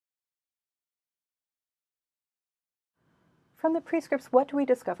From the prescripts, what do we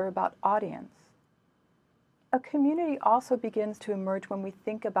discover about audience? A community also begins to emerge when we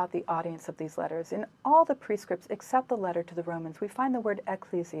think about the audience of these letters. In all the prescripts except the letter to the Romans, we find the word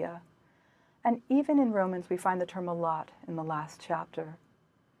ecclesia. And even in Romans, we find the term a lot in the last chapter.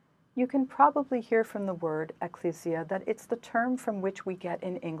 You can probably hear from the word ecclesia that it's the term from which we get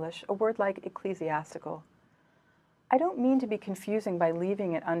in English a word like ecclesiastical. I don't mean to be confusing by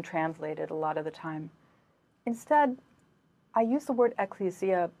leaving it untranslated a lot of the time. Instead, I use the word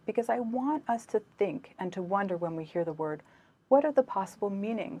ecclesia because I want us to think and to wonder when we hear the word, what are the possible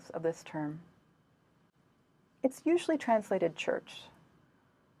meanings of this term? It's usually translated church.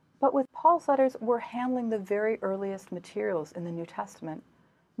 But with Paul's letters, we're handling the very earliest materials in the New Testament,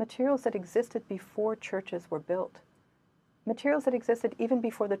 materials that existed before churches were built, materials that existed even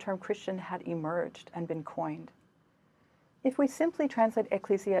before the term Christian had emerged and been coined. If we simply translate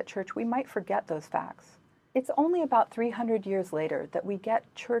ecclesia at church, we might forget those facts. It's only about 300 years later that we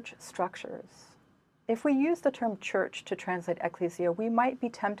get church structures. If we use the term church to translate ecclesia, we might be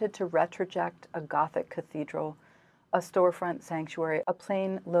tempted to retroject a Gothic cathedral, a storefront sanctuary, a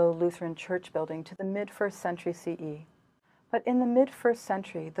plain, low Lutheran church building to the mid-1st century CE. But in the mid-1st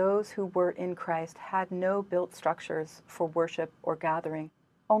century, those who were in Christ had no built structures for worship or gathering.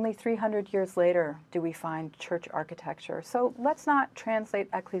 Only 300 years later do we find church architecture. So let's not translate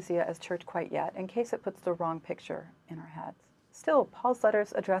ecclesia as church quite yet, in case it puts the wrong picture in our heads. Still, Paul's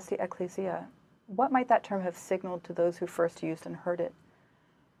letters address the ecclesia. What might that term have signaled to those who first used and heard it?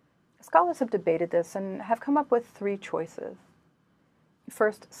 Scholars have debated this and have come up with three choices.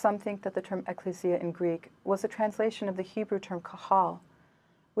 First, some think that the term ecclesia in Greek was a translation of the Hebrew term kahal,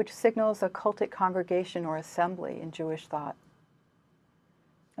 which signals a cultic congregation or assembly in Jewish thought.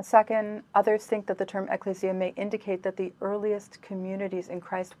 Second, others think that the term ecclesia may indicate that the earliest communities in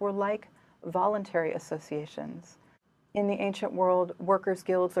Christ were like voluntary associations. In the ancient world, workers'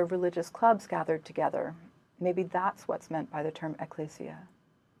 guilds or religious clubs gathered together. Maybe that's what's meant by the term ecclesia.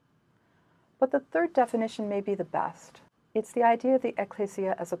 But the third definition may be the best. It's the idea of the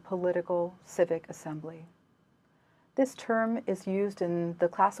ecclesia as a political, civic assembly. This term is used in the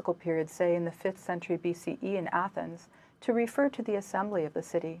classical period, say in the 5th century BCE in Athens, to refer to the assembly of the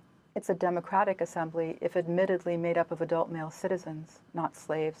city. It's a democratic assembly, if admittedly made up of adult male citizens, not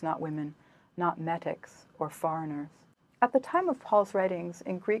slaves, not women, not metics or foreigners. At the time of Paul's writings,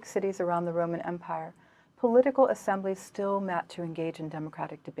 in Greek cities around the Roman Empire, political assemblies still met to engage in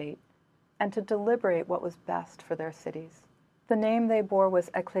democratic debate and to deliberate what was best for their cities. The name they bore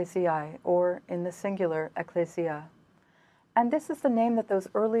was ecclesiae, or in the singular, ecclesia. And this is the name that those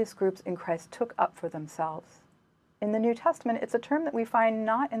earliest groups in Christ took up for themselves. In the New Testament, it's a term that we find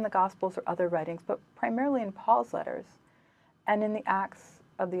not in the Gospels or other writings, but primarily in Paul's letters and in the Acts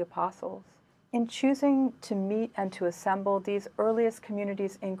of the Apostles. In choosing to meet and to assemble, these earliest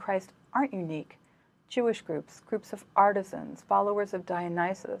communities in Christ aren't unique. Jewish groups, groups of artisans, followers of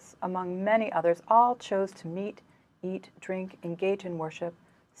Dionysus, among many others, all chose to meet, eat, drink, engage in worship,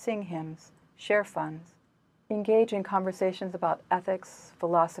 sing hymns, share funds, engage in conversations about ethics,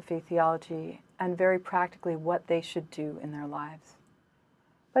 philosophy, theology, and very practically what they should do in their lives.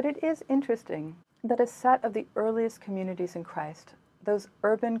 But it is interesting that a set of the earliest communities in Christ, those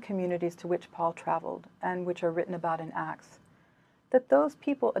urban communities to which Paul traveled and which are written about in Acts, that those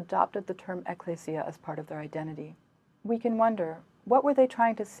people adopted the term ecclesia as part of their identity. We can wonder, what were they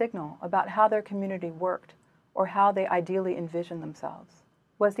trying to signal about how their community worked or how they ideally envisioned themselves?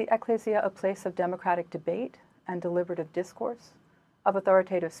 Was the ecclesia a place of democratic debate and deliberative discourse, of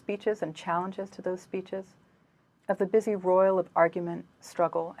authoritative speeches and challenges to those speeches, of the busy roil of argument,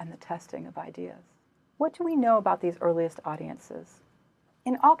 struggle, and the testing of ideas? What do we know about these earliest audiences?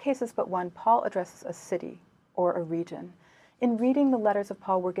 In all cases but one, Paul addresses a city or a region. In reading the letters of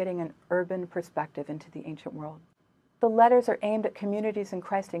Paul, we're getting an urban perspective into the ancient world. The letters are aimed at communities in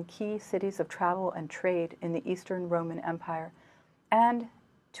Christ in key cities of travel and trade in the Eastern Roman Empire, and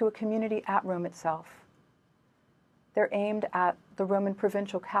to a community at Rome itself. They're aimed at the Roman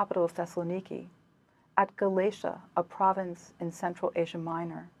provincial capital of Thessaloniki, at Galatia, a province in Central Asia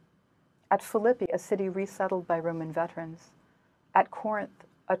Minor, at Philippi, a city resettled by Roman veterans, at Corinth,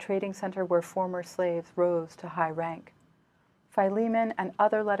 a trading center where former slaves rose to high rank. Philemon and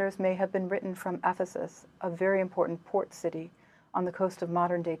other letters may have been written from Ephesus, a very important port city on the coast of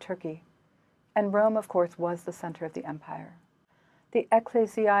modern-day Turkey. And Rome, of course, was the center of the empire. The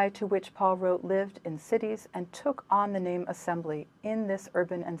ecclesiae to which Paul wrote lived in cities and took on the name assembly in this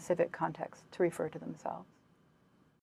urban and civic context to refer to themselves.